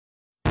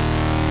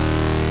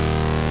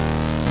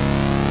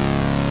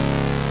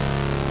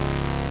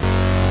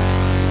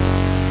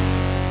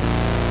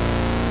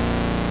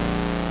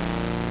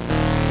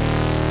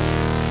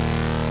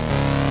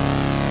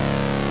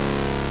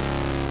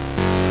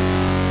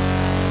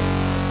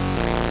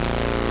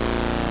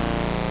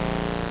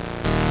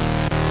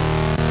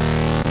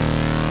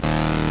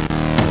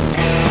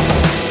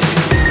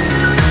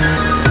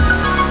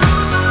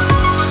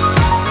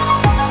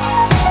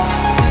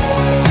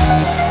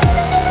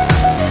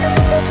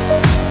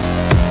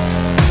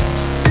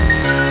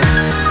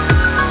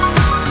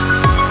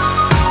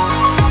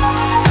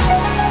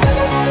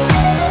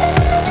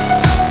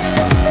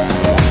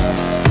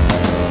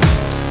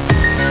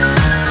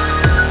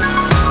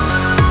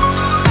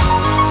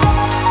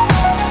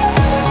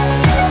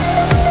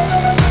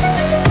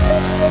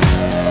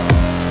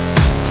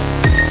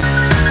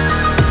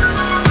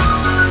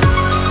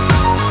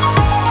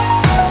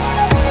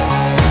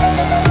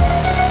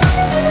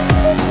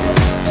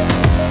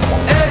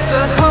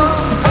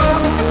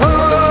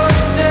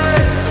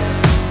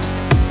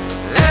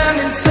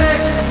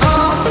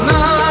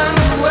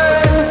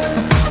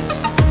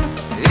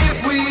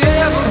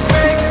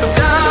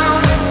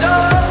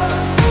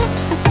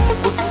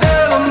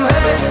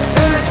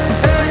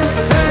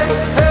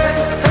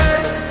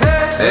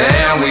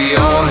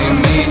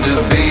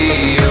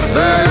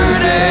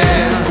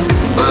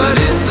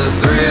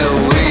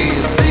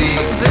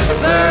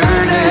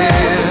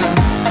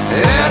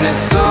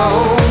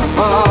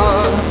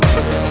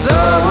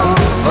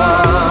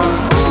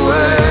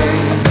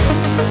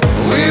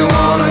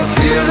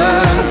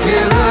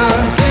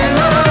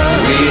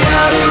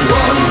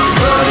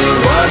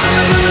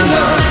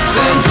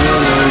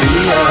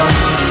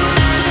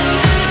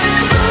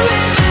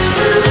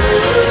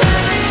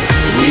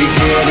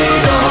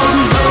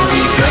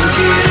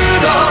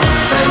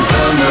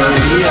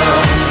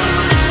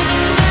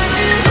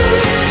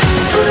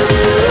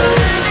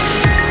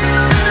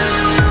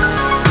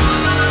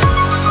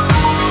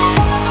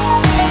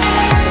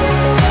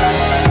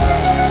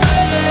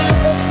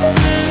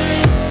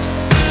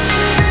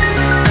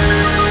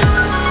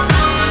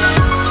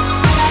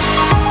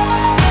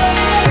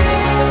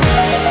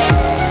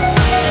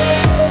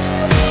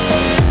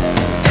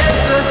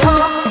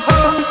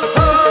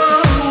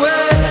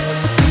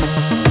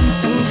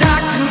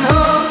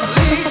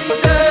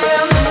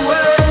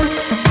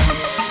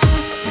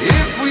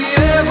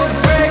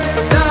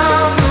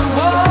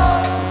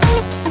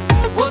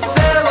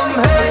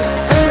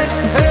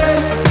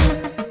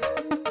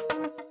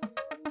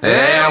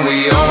And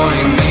we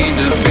only need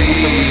to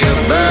be a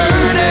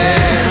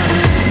burden,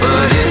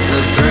 but it's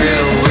the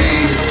thrill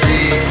we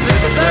seek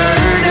that's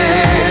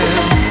certain.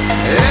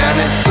 And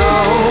it's so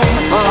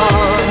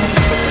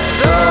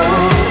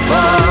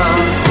far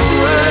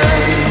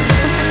away.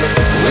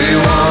 We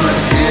want a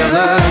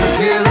killer,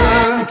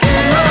 killer,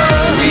 killer.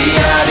 We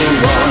had it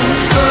once,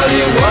 but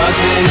it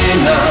wasn't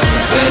enough.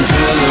 Then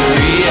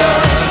Julia,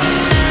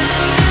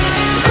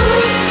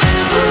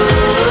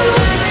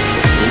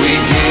 we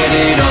get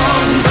it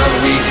on, but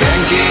we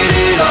can't get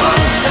it off.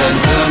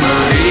 Santa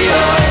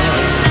Maria,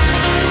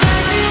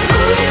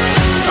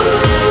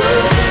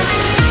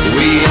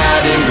 we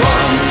had it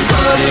once,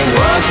 but it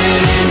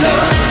wasn't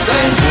enough.